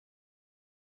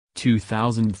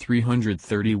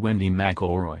2330 Wendy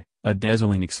McElroy, A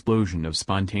Dazzling Explosion of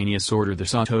Spontaneous Order. The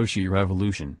Satoshi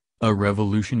Revolution, A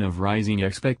Revolution of Rising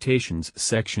Expectations.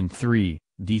 Section 3,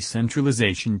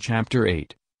 Decentralization. Chapter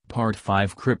 8, Part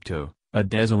 5. Crypto, A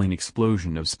Dazzling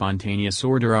Explosion of Spontaneous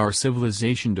Order. Our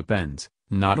civilization depends,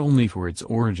 not only for its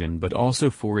origin but also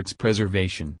for its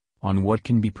preservation, on what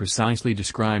can be precisely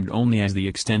described only as the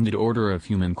extended order of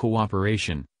human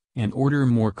cooperation, an order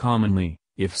more commonly,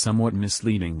 if somewhat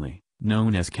misleadingly,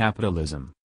 known as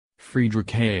capitalism. Friedrich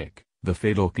Hayek, The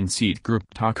Fatal Conceit.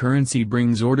 Cryptocurrency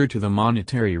brings order to the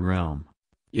monetary realm.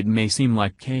 It may seem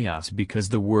like chaos because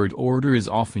the word order is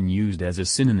often used as a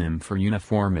synonym for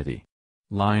uniformity.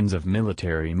 Lines of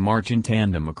military march in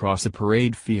tandem across a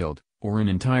parade field, or an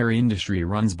entire industry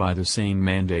runs by the same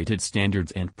mandated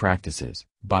standards and practices.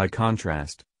 By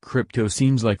contrast, crypto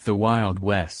seems like the Wild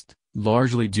West,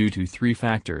 largely due to three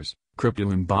factors.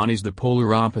 Crypto embodies the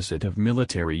polar opposite of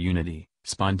military unity,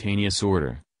 spontaneous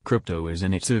order. Crypto is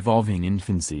in its evolving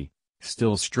infancy,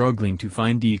 still struggling to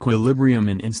find equilibrium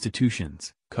in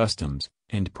institutions, customs,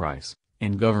 and price,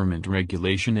 and government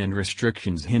regulation and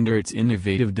restrictions hinder its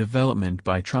innovative development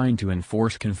by trying to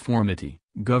enforce conformity.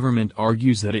 Government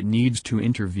argues that it needs to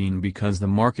intervene because the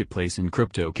marketplace in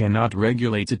crypto cannot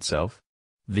regulate itself.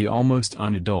 The almost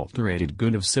unadulterated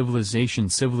good of civilization.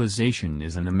 Civilization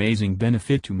is an amazing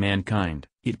benefit to mankind.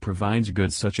 It provides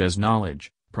goods such as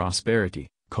knowledge, prosperity,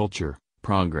 culture,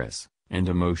 progress, and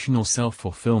emotional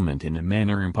self-fulfillment in a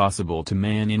manner impossible to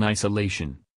man in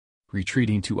isolation.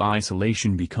 Retreating to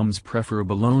isolation becomes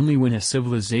preferable only when a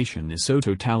civilization is so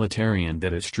totalitarian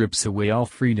that it strips away all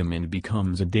freedom and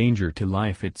becomes a danger to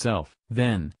life itself.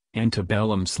 Then,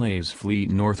 antebellum slaves flee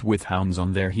north with hounds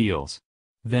on their heels.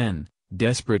 Then,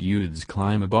 desperate youths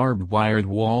climb a barbed-wired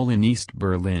wall in East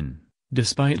Berlin.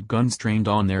 Despite guns trained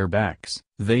on their backs,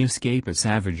 they escape a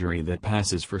savagery that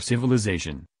passes for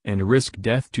civilization, and risk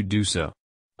death to do so.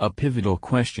 A pivotal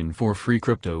question for free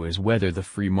crypto is whether the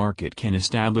free market can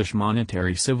establish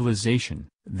monetary civilization.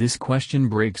 This question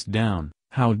breaks down,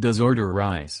 how does order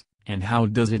rise, and how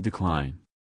does it decline?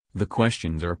 The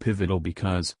questions are pivotal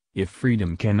because, if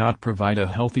freedom cannot provide a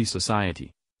healthy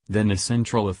society, then a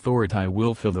central authority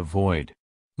will fill the void.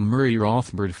 Murray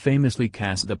Rothbard famously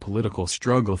cast the political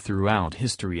struggle throughout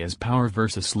history as power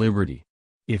versus liberty.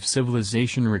 If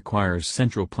civilization requires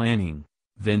central planning,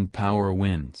 then power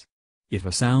wins. If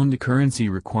a sound currency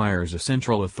requires a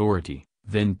central authority,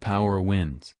 then power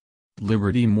wins.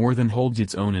 Liberty more than holds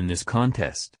its own in this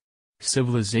contest.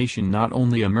 Civilization not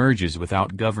only emerges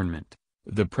without government,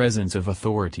 the presence of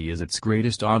authority is its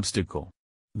greatest obstacle.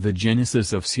 The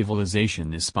genesis of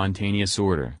civilization is spontaneous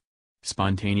order.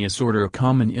 Spontaneous order. A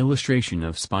common illustration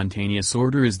of spontaneous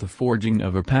order is the forging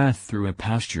of a path through a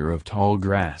pasture of tall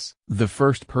grass. The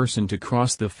first person to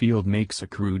cross the field makes a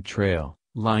crude trail,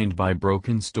 lined by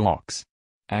broken stalks.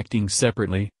 Acting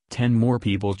separately, 10 more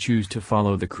people choose to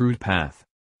follow the crude path.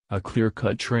 A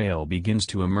clear-cut trail begins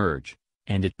to emerge,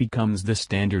 and it becomes the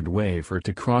standard way for it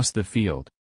to cross the field.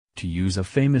 To use a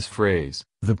famous phrase,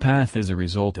 the path is a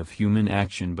result of human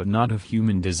action but not of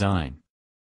human design.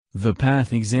 The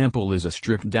path example is a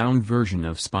stripped-down version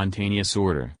of spontaneous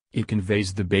order. It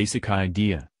conveys the basic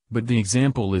idea, but the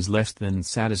example is less than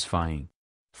satisfying.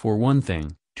 For one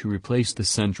thing, to replace the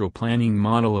central planning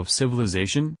model of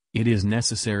civilization, it is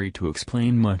necessary to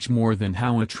explain much more than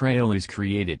how a trail is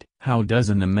created. How does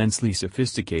an immensely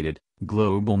sophisticated,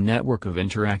 global network of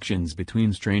interactions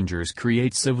between strangers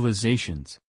create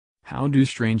civilizations? How do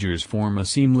strangers form a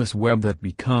seamless web that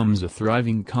becomes a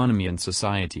thriving economy and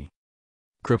society?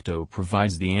 Crypto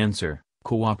provides the answer: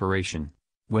 cooperation,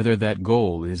 whether that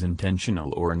goal is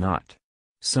intentional or not.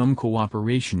 Some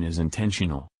cooperation is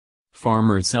intentional.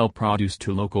 Farmers sell produce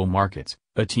to local markets,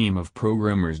 a team of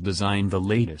programmers design the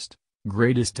latest,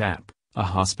 greatest app, a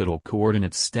hospital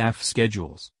coordinates staff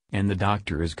schedules, and the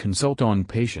doctors consult on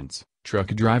patients. Truck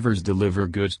drivers deliver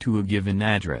goods to a given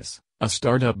address. A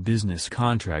startup business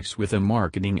contracts with a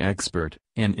marketing expert.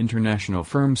 An international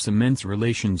firm cements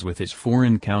relations with its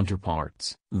foreign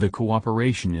counterparts. The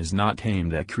cooperation is not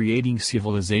aimed at creating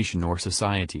civilization or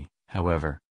society,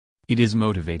 however. It is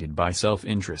motivated by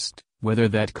self-interest, whether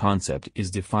that concept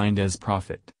is defined as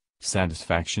profit,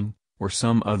 satisfaction, or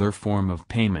some other form of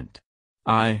payment.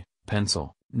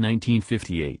 Pencil,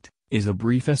 1958, is a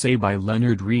brief essay by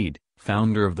Leonard Read,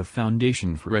 founder of the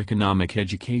Foundation for Economic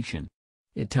Education.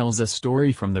 It tells a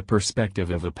story from the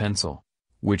perspective of a pencil,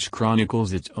 which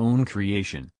chronicles its own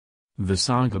creation. The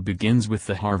saga begins with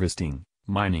the harvesting,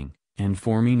 mining, and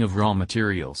forming of raw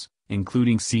materials,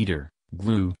 including cedar,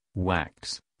 glue,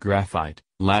 wax, graphite,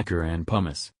 lacquer and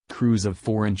pumice. Crews of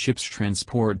foreign ships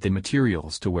transport the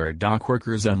materials to where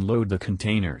dockworkers unload the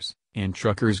containers, and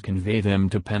truckers convey them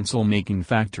to pencil-making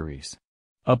factories.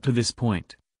 Up to this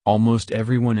point, almost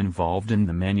everyone involved in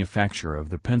the manufacture of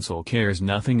the pencil cares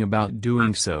nothing about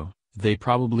doing so. They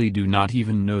probably do not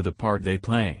even know the part they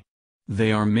play.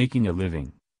 They are making a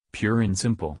living, pure and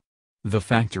simple. The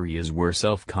factory is where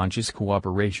self-conscious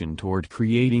cooperation toward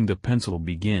creating the pencil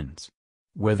begins.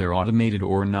 Whether automated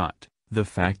or not, the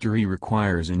factory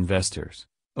requires investors,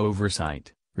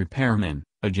 oversight, repairmen,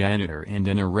 a janitor and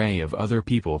an array of other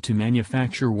people to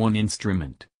manufacture one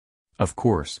instrument. Of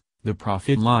course, the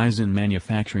profit lies in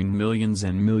manufacturing millions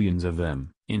and millions of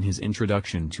them. In his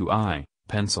introduction to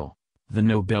Pencil, the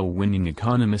Nobel-winning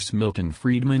economist Milton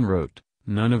Friedman wrote,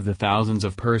 "None of the thousands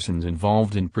of persons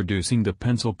involved in producing the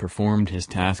pencil performed his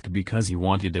task because he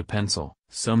wanted a pencil.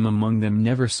 Some among them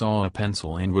never saw a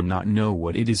pencil and would not know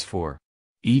what it is for.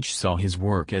 Each saw his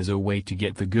work as a way to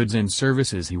get the goods and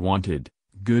services he wanted,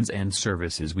 goods and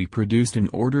services we produced in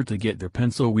order to get the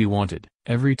pencil we wanted.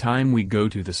 Every time we go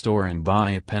to the store and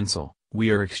buy a pencil, we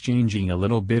are exchanging a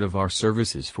little bit of our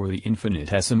services for the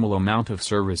infinitesimal amount of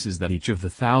services that each of the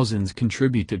thousands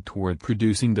contributed toward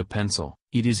producing the pencil.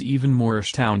 It is even more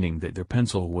astounding that the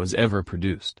pencil was ever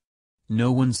produced.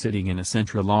 No one sitting in a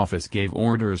central office gave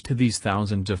orders to these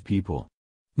thousands of people.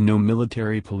 No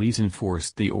military police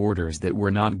enforced the orders that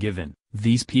were not given.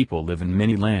 These people live in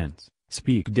many lands,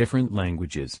 speak different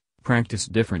languages, practice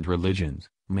different religions,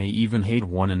 may even hate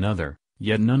one another,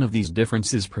 yet none of these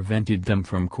differences prevented them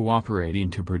from cooperating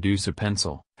to produce a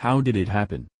pencil. How did it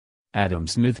happen? Adam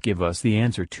Smith gave us the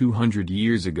answer 200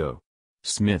 years ago.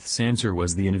 Smith's answer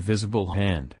was the invisible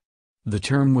hand. The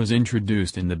term was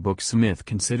introduced in the book Smith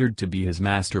considered to be his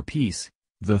masterpiece,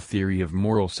 The Theory of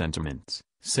Moral Sentiments,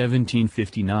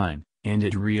 1759, and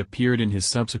it reappeared in his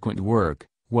subsequent work,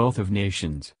 Wealth of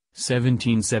Nations,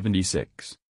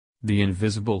 1776. The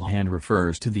invisible hand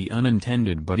refers to the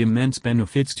unintended but immense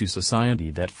benefits to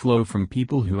society that flow from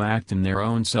people who act in their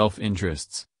own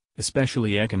self-interests,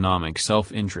 especially economic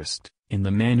self-interest, in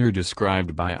the manner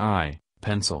described by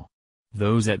Pencil.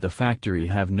 Those at the factory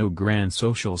have no grand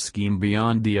social scheme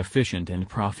beyond the efficient and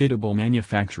profitable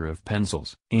manufacture of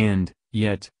pencils. And,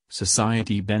 yet,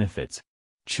 society benefits.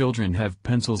 Children have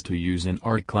pencils to use in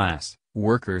art class,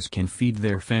 workers can feed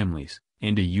their families,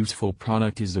 and a useful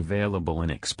product is available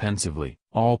inexpensively.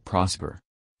 All prosper.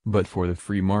 But for the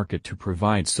free market to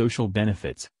provide social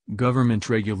benefits, government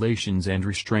regulations and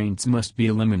restraints must be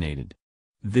eliminated.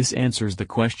 This answers the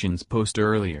questions posed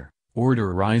earlier.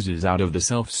 Order arises out of the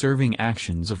self-serving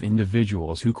actions of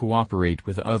individuals who cooperate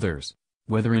with others,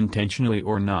 whether intentionally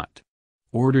or not.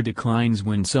 Order declines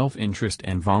when self-interest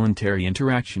and voluntary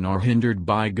interaction are hindered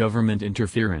by government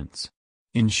interference.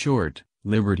 In short,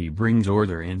 liberty brings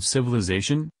order in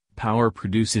civilization, power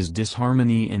produces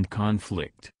disharmony and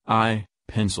conflict.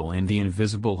 Pencil and the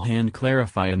invisible hand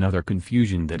clarify another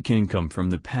confusion that can come from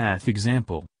the path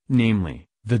example, namely,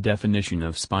 the definition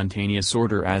of spontaneous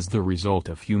order as the result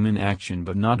of human action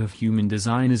but not of human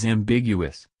design is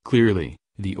ambiguous. Clearly,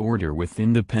 the order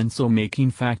within the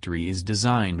pencil-making factory is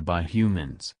designed by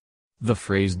humans. The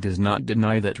phrase does not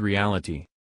deny that reality.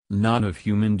 Not of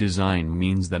human design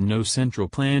means that no central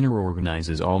planner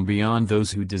organizes all beyond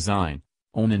those who design,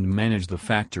 own and manage the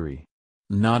factory.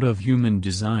 Not of human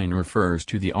design refers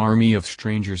to the army of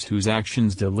strangers whose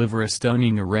actions deliver a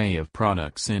stunning array of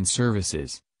products and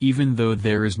services, even though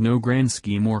there is no grand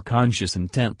scheme or conscious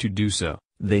intent to do so.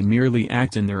 They merely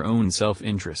act in their own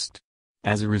self-interest.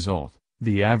 As a result,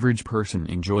 the average person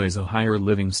enjoys a higher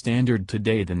living standard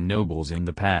today than nobles in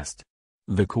the past.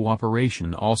 The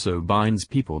cooperation also binds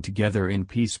people together in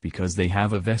peace because they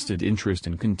have a vested interest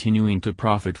in continuing to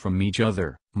profit from each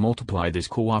other. Multiply this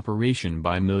cooperation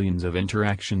by millions of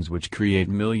interactions which create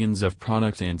millions of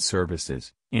products and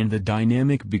services, and the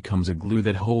dynamic becomes a glue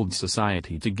that holds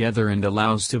society together and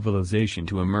allows civilization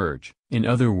to emerge. In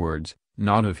other words,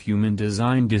 not of human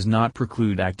design does not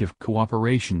preclude active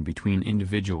cooperation between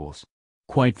individuals.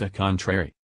 Quite the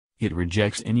contrary. It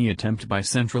rejects any attempt by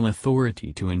central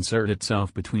authority to insert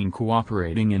itself between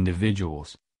cooperating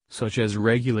individuals, such as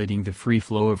regulating the free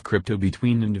flow of crypto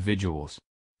between individuals.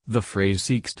 The phrase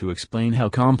seeks to explain how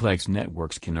complex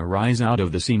networks can arise out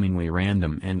of the seemingly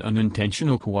random and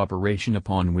unintentional cooperation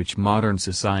upon which modern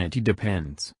society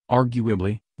depends.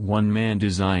 Arguably, one man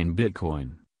designed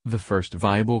Bitcoin, the first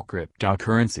viable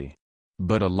cryptocurrency.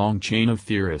 But a long chain of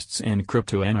theorists and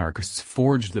crypto-anarchists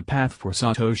forged the path for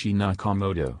Satoshi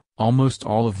Nakamoto. Almost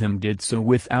all of them did so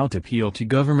without appeal to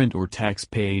government or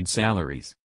tax-paid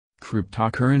salaries.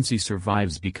 Cryptocurrency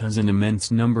survives because an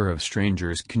immense number of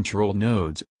strangers control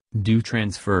nodes, do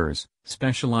transfers,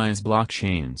 specialize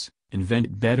blockchains,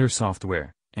 invent better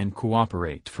software, and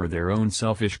cooperate for their own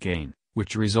selfish gain,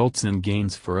 which results in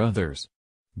gains for others.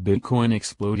 Bitcoin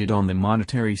exploded on the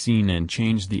monetary scene and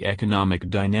changed the economic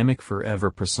dynamic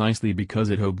forever precisely because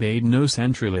it obeyed no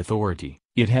central authority.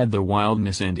 It had the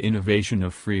wildness and innovation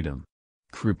of freedom.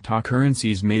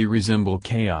 Cryptocurrencies may resemble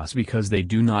chaos because they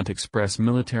do not express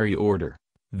military order.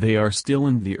 They are still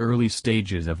in the early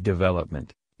stages of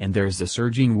development, and there's a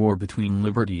surging war between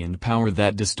liberty and power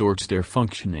that distorts their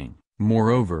functioning.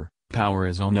 Moreover, power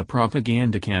is on a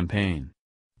propaganda campaign.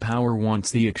 Power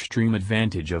wants the extreme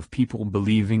advantage of people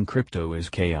believing crypto is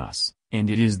chaos, and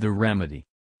it is the remedy.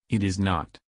 It is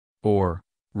not. Or,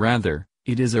 rather,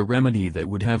 it is a remedy that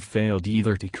would have failed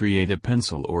either to create a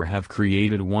pencil or have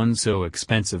created one so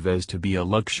expensive as to be a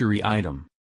luxury item.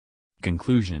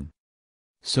 Conclusion.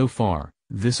 So far,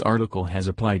 this article has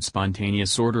applied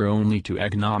spontaneous order only to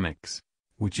economics,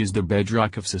 which is the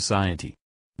bedrock of society.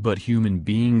 But human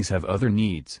beings have other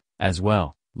needs, as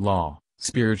well: law,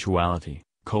 spirituality,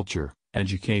 culture,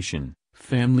 education,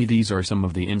 family. These are some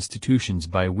of the institutions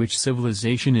by which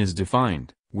civilization is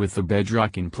defined. With the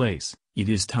bedrock in place, it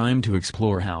is time to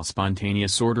explore how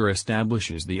spontaneous order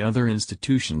establishes the other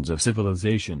institutions of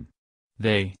civilization.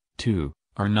 They, too,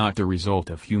 are not the result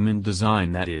of human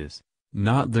design, that is,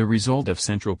 not the result of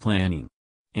central planning.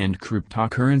 And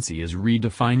cryptocurrency is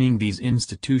redefining these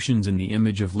institutions in the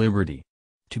image of liberty.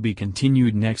 To be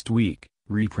continued next week.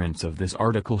 Reprints of this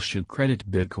article should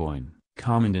credit Bitcoin,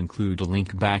 and include a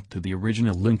link back to the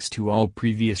original links to all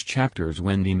previous chapters.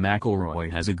 Wendy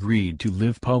McElroy has agreed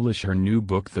to publish her new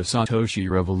book The Satoshi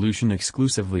Revolution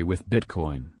exclusively with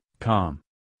Bitcoin.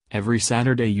 Every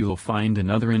Saturday you'll find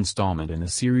another installment in a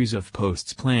series of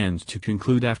posts planned to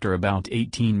conclude after about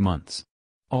 18 months.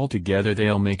 Altogether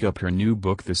they'll make up her new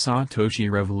book The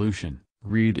Satoshi Revolution.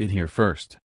 Read it here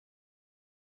first.